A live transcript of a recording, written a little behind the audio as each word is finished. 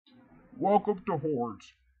Welcome to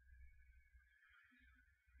Hordes.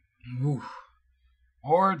 Oof.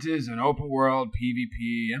 Hordes is an open world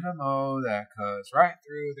PvP MMO that cuts right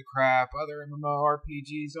through the crap other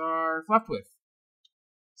MMORPGs are fluffed with.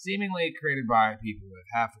 Seemingly created by people with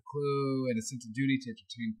half a clue and a sense of duty to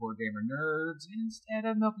entertain poor gamer nerds instead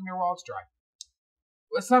of milking their wallets dry.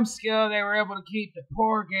 With some skill, they were able to keep the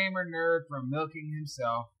poor gamer nerd from milking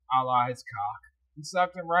himself, a la his cock, and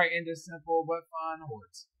sucked him right into simple but fun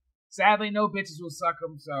Hordes. Sadly, no bitches will suck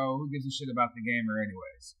them, so who gives a shit about the gamer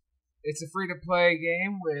anyways? It's a free-to-play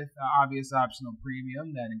game with an obvious optional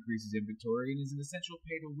premium that increases inventory and is an essential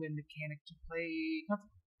pay-to-win mechanic to play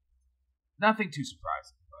comfortably. Nothing too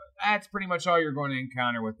surprising, but that's pretty much all you're going to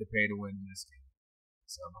encounter with the pay-to-win in this game.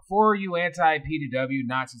 So before you anti-PW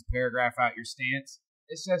Nazis paragraph out your stance,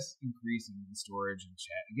 it's just increasing the storage and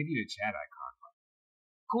chat and give you a chat icon.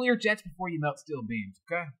 Cool your jets before you melt steel beams,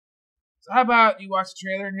 okay? So how about you watch the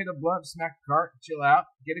trailer and hit a blunt, smack a cart, chill out,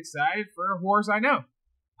 get excited for Hordes I know.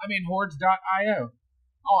 I mean Hordes.io.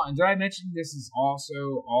 Oh, and did I mention this is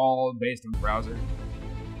also all based on the browser?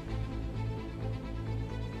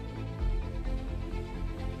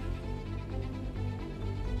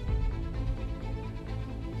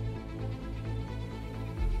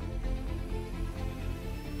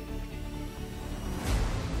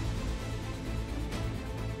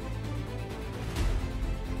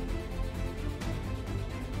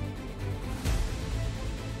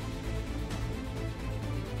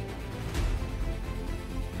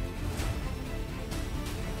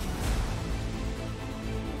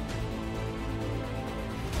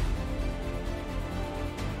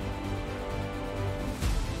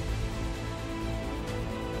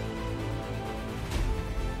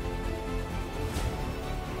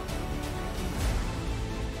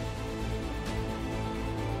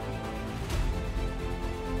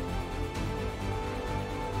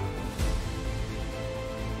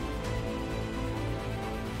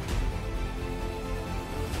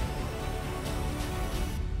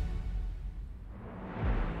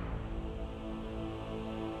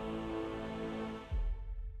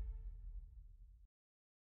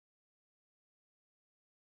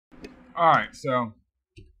 Alright, so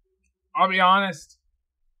I'll be honest.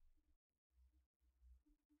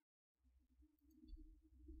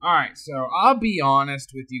 Alright, so I'll be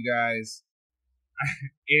honest with you guys.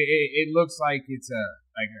 It looks like it's a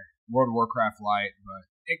World of Warcraft light, but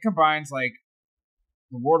it combines like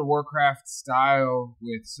the World of Warcraft style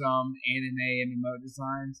with some anime MMO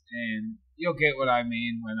designs, and you'll get what I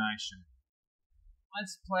mean when I show you.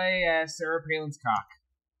 Let's play as Sarah Palin's cock.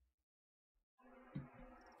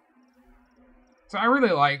 So I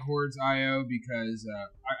really like Hordes.io because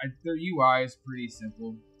their UI is pretty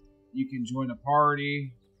simple. You can join a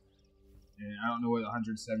party, and I don't know what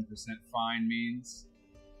 107% fine means.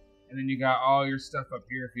 And then you got all your stuff up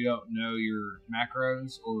here if you don't know your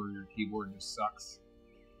macros or your keyboard just sucks.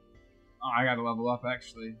 Oh, I gotta level up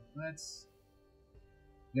actually. Let's...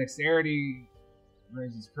 Dexterity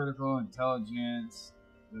raises critical intelligence.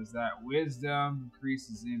 Does that wisdom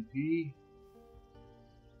increases MP.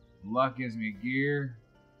 Luck gives me gear.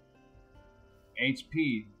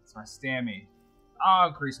 HP. It's my stamina. I'll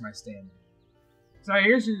increase my stamina. So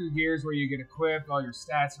here's your gears where you get equipped. All your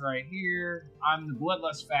stats right here. I'm the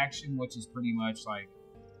Bloodlust faction, which is pretty much like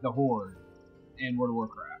the Horde in World of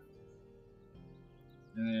Warcraft.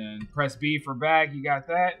 And then press B for bag. You got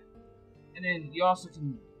that. And then you also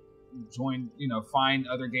can join, find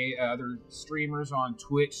other other streamers on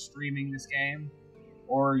Twitch streaming this game.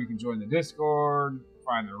 Or you can join the Discord.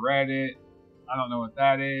 Find the Reddit. I don't know what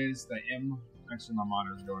that is. The M. Actually, my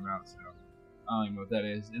monitor's going out, so I don't even know what that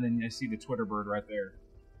is. And then I see the Twitter bird right there.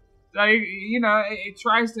 So, it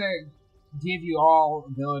tries to give you all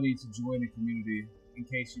ability to join a community in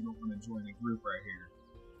case you don't want to join a group right here.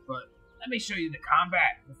 But let me show you the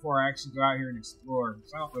combat before I actually go out here and explore,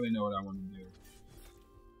 because I don't really know what I want to do.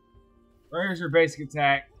 Right here's your basic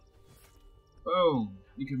attack. Boom.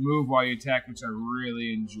 You can move while you attack, which I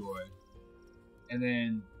really enjoy. And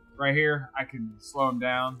then right here, I can slow him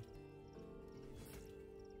down.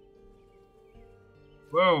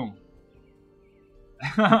 Boom.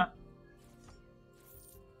 Armor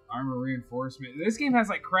reinforcement. This game has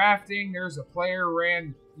like crafting. There's a player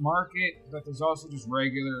ran market, but there's also just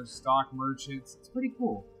regular stock merchants. It's pretty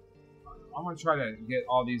cool. I'm going to try to get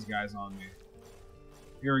all these guys on me.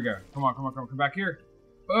 Here we go. Come on, come back here.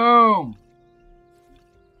 Boom.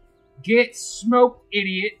 Get smoked,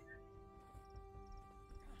 idiot.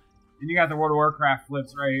 And you got the World of Warcraft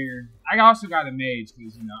flips right here. I also got a mage,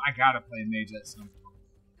 because, I gotta play mage at some point.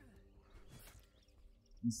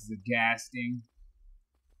 This is a ghasting.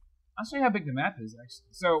 I'll show you how big the map is, actually.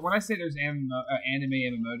 So when I say there's anime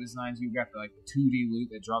MMO designs, you've got the 2D loot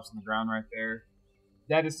that drops on the ground right there.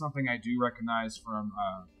 That is something I do recognize from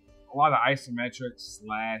a lot of isometric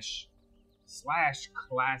slash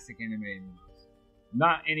classic anime MMOs.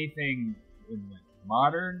 Not anything in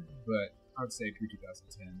modern, but I would say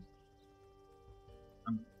pre-2010.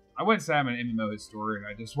 I wouldn't say I'm an MMO historian.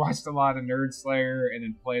 I just watched a lot of Nerd Slayer and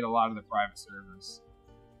then played a lot of the private servers.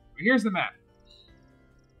 But here's the map.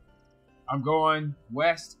 I'm going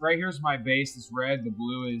west. Right here's my base. It's red. The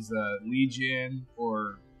blue is Legion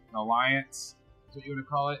or Alliance. That's what you would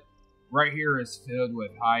call it. Right here is filled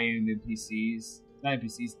with high-end NPCs. Not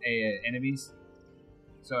NPCs, enemies.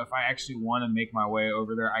 So if I actually want to make my way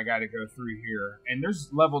over there, I got to go through here. And there's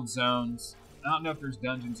leveled zones. I don't know if there's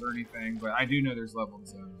dungeons or anything, but I do know there's leveled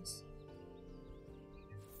zones.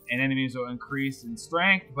 And enemies will increase in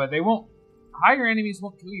strength, but they won't. Higher enemies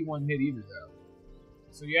won't kill you one hit either, though.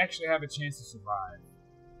 So you actually have a chance to survive.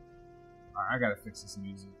 Alright, I gotta fix this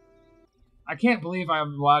music. I can't believe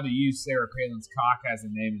I'm allowed to use Sarah Palin's cock as a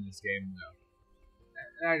name in this game,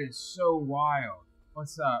 though. That is so wild.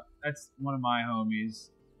 What's up? That's one of my homies,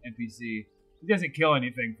 NPC. He doesn't kill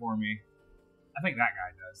anything for me. I think that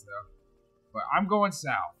guy does, though. But I'm going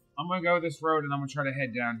south. I'm going to go this road, and I'm going to try to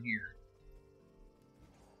head down here.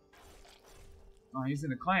 Oh, he's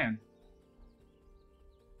in a clan.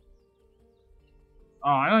 Oh,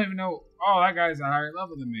 I don't even know. Oh, that guy's a higher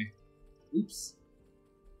level than me. Oops.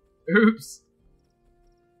 Oops.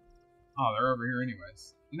 Oh, they're over here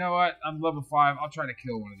anyways. You know what? I'm level 5. I'll try to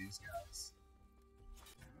kill one of these guys.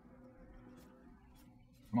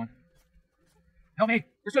 Come on. Help me!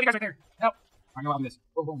 There's 2 guys right there! Help! I know I'll do this.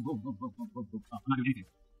 Boom, boom, boom, boom, boom, boom, boom, boom. Oh, I'm not doing anything.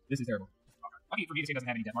 This is terrible. Okay. Lucky for me, this game doesn't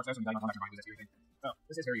have any death marks. That's when I'm not trying to do anything. Oh,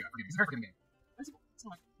 this is very forgiving. This is a very forgiving game. That's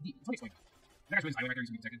not like deep. It's only explained. That guy's really spying right there.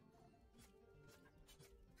 He's going to be protected.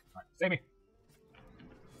 Alright, save me.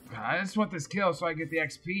 God, I just want this kill so I get the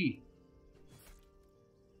XP.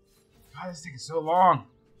 God, this is taking so long.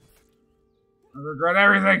 I regret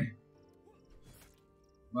everything.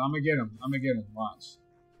 Well, I'm gonna get him. I'm gonna get him. Watch.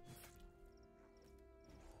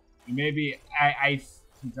 And maybe I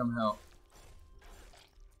can come help.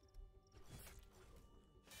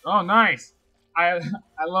 Oh, nice! I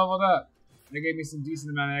leveled up. They gave me some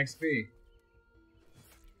decent amount of XP.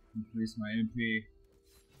 Increase my MP.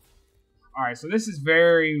 Alright, so this is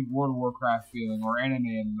very World of Warcraft feeling, or anime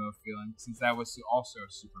MMO feeling, since that was also a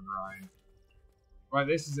super grind. But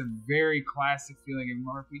this is a very classic feeling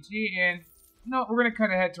MMORPG, and you know, we're gonna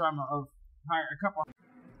cut ahead to a couple.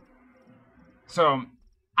 So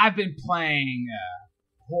I've been playing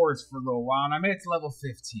Hordes for a little while, and I made it to level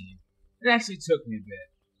 15. It actually took me a bit.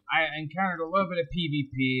 I encountered a little bit of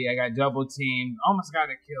PvP. I got double teamed, almost got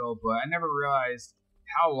a kill, but I never realized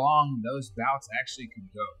how long those bouts actually could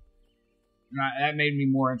go. And that made me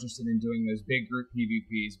more interested in doing those big group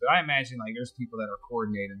PvPs. But I imagine like there's people that are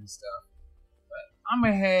coordinating and stuff. But I'm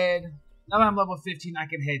ahead. Now that I'm level 15, I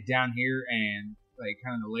can head down here and like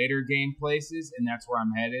kind of the later game places, and that's where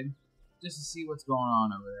I'm headed, just to see what's going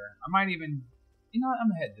on over there. I might even, you know what, I'm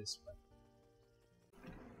gonna head this way.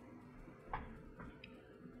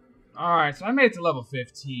 Alright, so I made it to level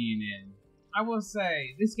 15, and I will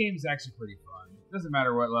say, this game is actually pretty fun. It doesn't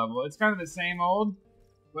matter what level. It's kind of the same old,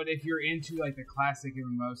 but if you're into like the classic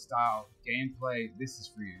MMO style gameplay, this is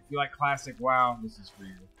for you. If you like classic WoW, this is for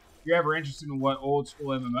you. If you're ever interested in what old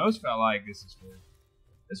school MMOs felt like, this is for you.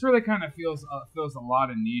 This really kind of fills a lot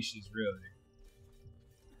of niches, really.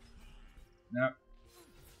 Yep.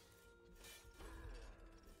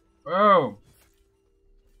 Oh!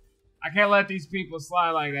 I can't let these people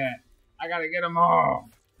slide like that. I gotta get them all.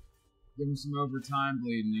 Give them some overtime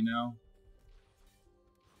bleeding, you know?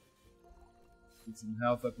 Get some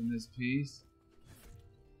health up in this piece.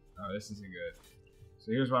 Oh, this isn't good.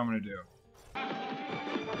 So here's what I'm gonna do.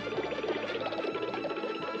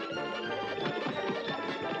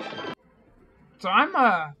 So I'm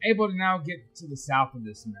able to now get to the south of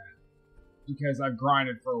this map because I've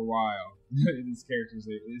grinded for a while. This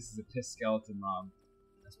is a piss skeleton mob.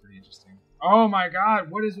 That's pretty interesting. Oh my god,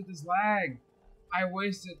 what is with this lag? I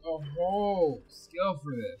wasted a whole skill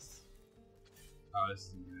for this. Oh, this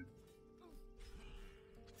isn't good.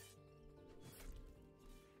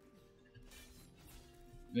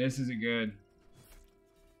 This isn't good.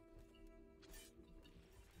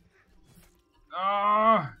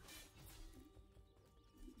 Oh!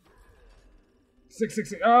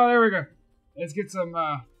 666. Oh, there we go. Let's get some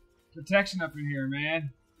protection up in here,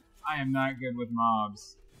 man. I am not good with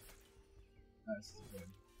mobs. This is good.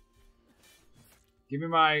 Give me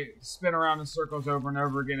my spin around in circles over and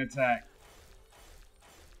over again attack.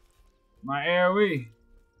 My AoE.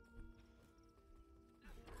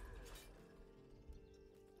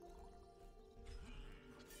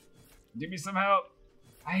 Give me some help.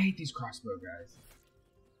 I hate these crossbow guys.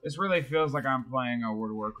 This really feels like I'm playing a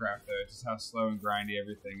World of Warcraft, though. Just how slow and grindy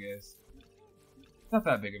everything is. It's not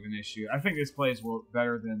that big of an issue. I think this plays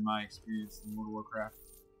better than my experience in World of Warcraft.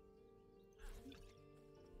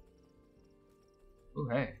 Ooh,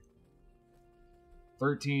 hey.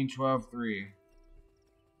 13, 12, 3.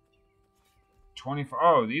 24.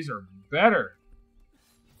 Oh, these are better.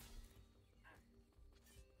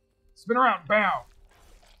 Spin around, bow.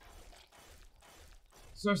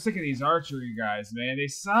 So sick of these archery guys, man. They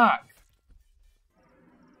suck.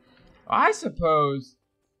 I suppose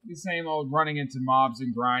the same old running into mobs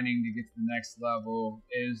and grinding to get to the next level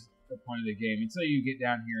is the point of the game until you get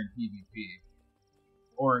down here in PvP.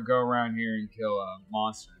 Or go around here and kill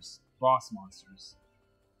monsters. Boss monsters.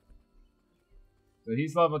 So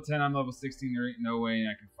he's level 10, I'm level 16. There ain't no way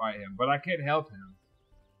I can fight him. But I could help him.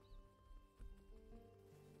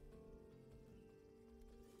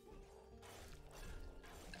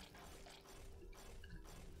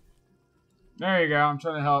 There you go. I'm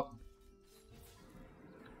trying to help.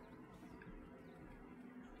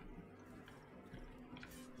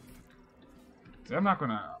 See, I'm not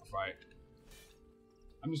going to fight.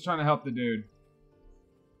 I'm just trying to help the dude.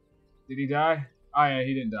 Did he die? Oh, yeah,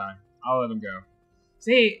 he didn't die. I'll let him go.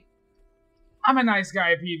 See, I'm a nice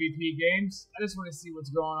guy at PvP games. I just want to see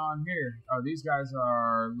what's going on here. Oh, these guys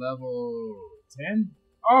are level 10?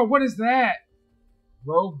 Oh, what is that?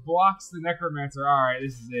 Rogue blocks the Necromancer. Alright,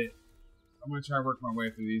 this is it. I'm going to try to work my way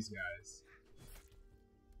through these guys.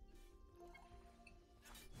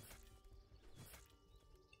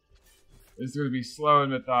 This is going to be slow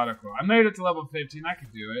and methodical. I made it to level 15. I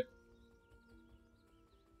could do it.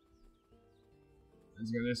 Let's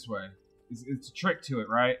go this way. It's a trick to it,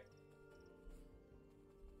 right?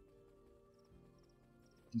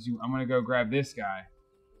 I'm going to go grab this guy.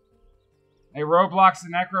 Hey, roadblocks the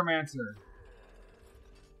Necromancer.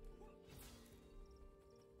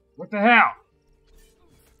 What the hell?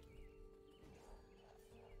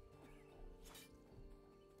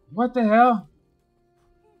 What the hell?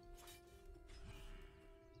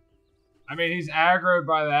 I mean, he's aggroed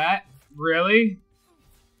by that. Really?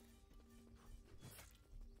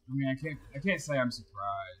 I mean, I can't say I'm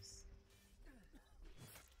surprised.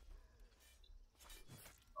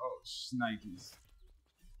 Oh, shnikes.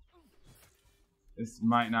 This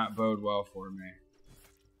might not bode well for me.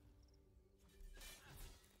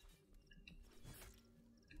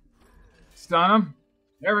 Stun him.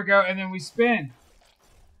 There we go, and then we spin.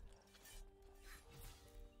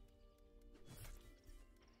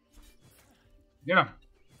 Get him.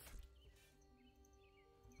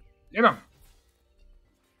 Get him.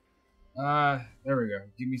 There we go.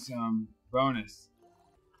 Give me some bonus.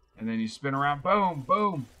 And then you spin around. Boom,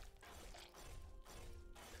 boom.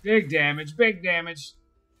 Big damage, big damage.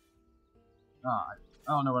 Oh,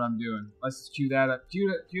 I don't know what I'm doing. Let's just cue that up.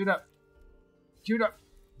 Cue it, cue it up. Queued up.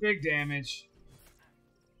 Big damage.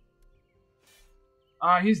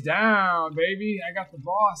 He's down, baby. I got the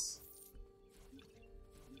boss.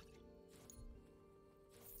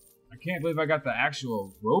 I can't believe I got the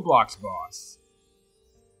actual Roblox boss.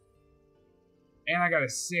 And I got a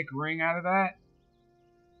sick ring out of that.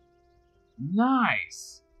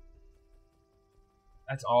 Nice.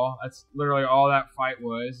 That's all. That's literally all that fight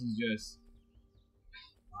was. Is just...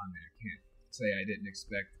 Oh, man, I can't say I didn't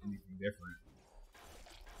expect anything different.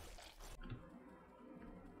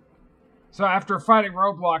 So after fighting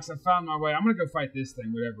Roblox, I found my way. I'm going to go fight this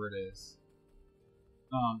thing, whatever it is.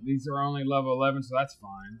 These are only level 11, so that's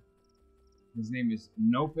fine. His name is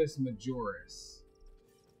Nopus Majoris.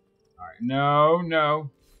 Alright, no.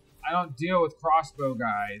 I don't deal with crossbow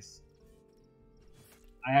guys.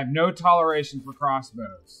 I have no toleration for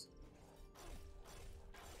crossbows.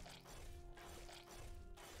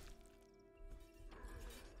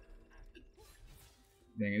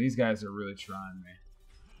 Dang it, these guys are really trying me.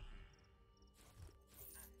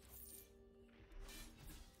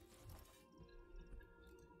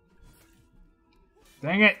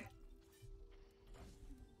 Dang it!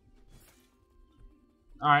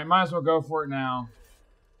 Alright, might as well go for it now.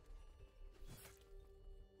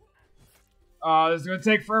 Oh, this is going to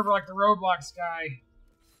take forever like the Roblox guy.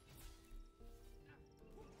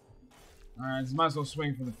 Alright, just might as well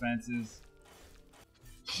swing for the fences.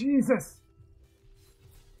 Jesus!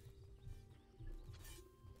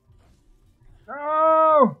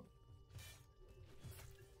 No!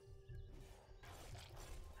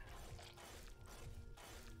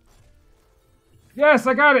 Yes,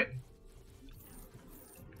 I got it!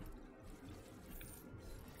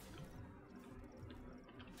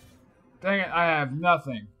 Dang it, I have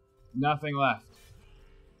nothing. Nothing left.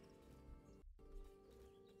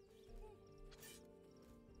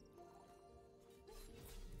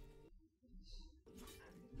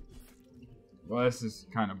 Well, this is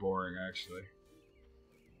kind of boring, actually.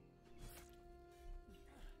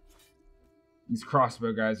 These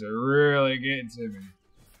crossbow guys are really getting to me.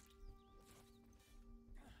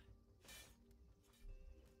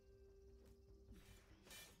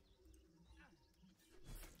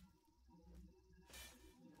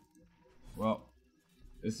 Well,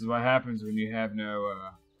 this is what happens when you have no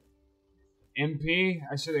MP.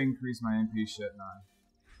 I should increase my MP, shouldn't I?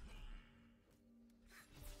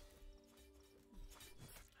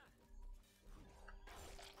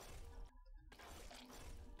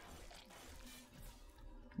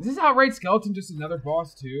 Is this Outright Skeleton just another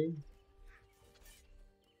boss too?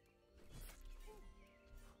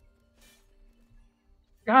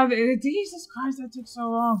 God, Jesus Christ, that took so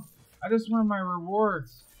long. I just wanted my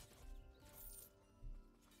rewards.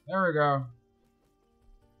 There we go.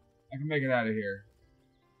 I can make it out of here.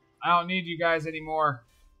 I don't need you guys anymore.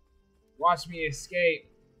 Watch me escape.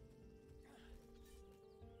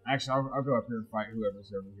 Actually, I'll go up here and fight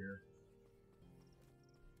whoever's over here.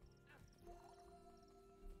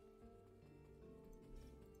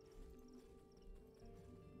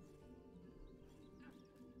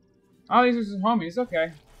 Oh, these are just homies.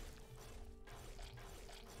 Okay.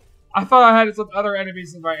 I thought I had some other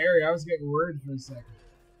enemies in my area. I was getting worried for a second.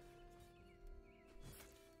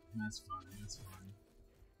 That's fine. That's fine.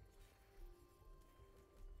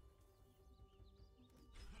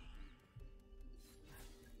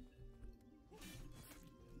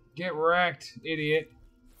 Get wrecked, idiot.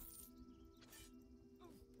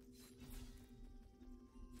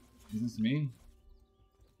 Is this me?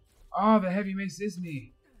 Oh, the heavy mace is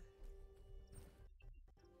me.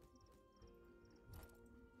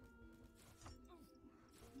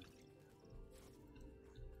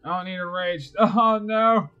 I don't need a rage. Oh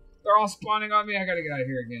no! They're all spawning on me. I gotta get out of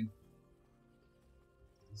here again.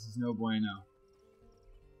 This is no bueno.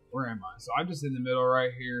 Where am I? So I'm just in the middle right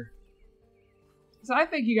here. So I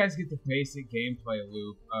think you guys get the basic gameplay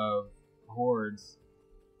loop of Hordes.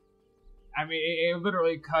 I mean, it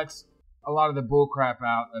literally cuts a lot of the bullcrap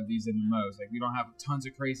out of these MMOs. Like, you don't have tons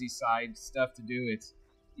of crazy side stuff to do. It's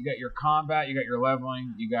you got your combat, you got your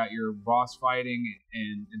leveling, you got your boss fighting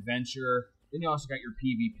and adventure. Then you also got your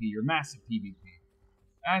PvP, your massive PvP.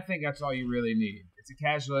 And I think that's all you really need. It's a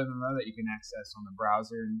casual MMO that you can access on the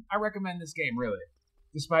browser, and I recommend this game, really.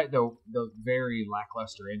 Despite the very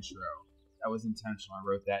lackluster intro. That was intentional. I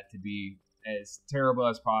wrote that to be as terrible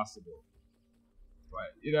as possible.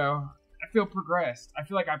 But, you know, I feel progressed. I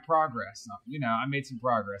feel like I progressed. You know, I made some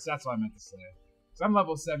progress. That's what I meant to say. So I'm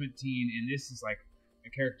level 17, and this is like a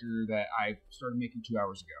character that I started making 2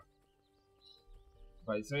 hours ago.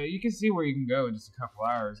 But so you can see where you can go in just a couple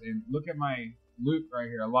hours. And look at my loot right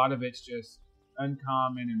here. A lot of it's just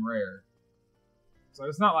uncommon and rare. So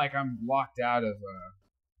it's not like I'm locked out of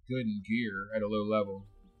good and gear at a low level.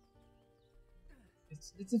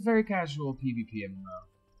 It's a very casual PvP MMO.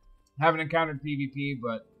 I haven't encountered PvP,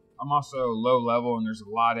 but I'm also low level, and there's a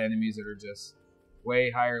lot of enemies that are just way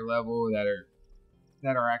higher level that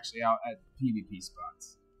are actually out at PvP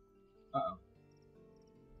spots. Uh-oh.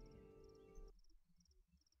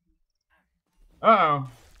 Uh-oh.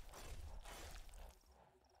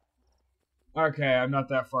 Okay, I'm not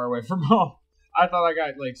that far away from home. I thought I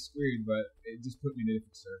got, like, screwed, but it just put me in a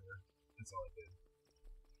different server. That's all it did.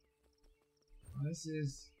 Well, this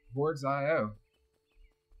is Hordes.io.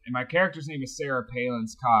 And my character's name is Sarah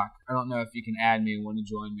Palin's Cock. I don't know if you can add me and want to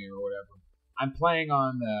join me or whatever. I'm playing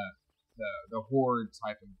on the Horde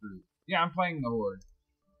type of group. Yeah, I'm playing the Horde.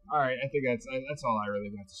 Alright, I think that's all I really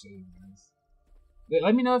got to show you guys.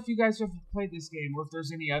 Let me know if you guys have played this game or if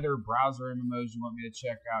there's any other browser MMOs you want me to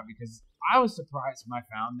check out, because I was surprised when I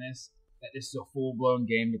found this, that this is a full-blown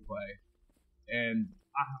game to play. And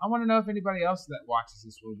I want to know if anybody else that watches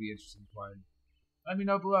this will be interested in playing. Let me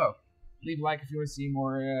know below. Leave a like if you want to see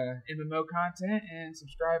more MMO content, and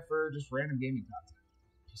subscribe for just random gaming content.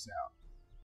 Peace out.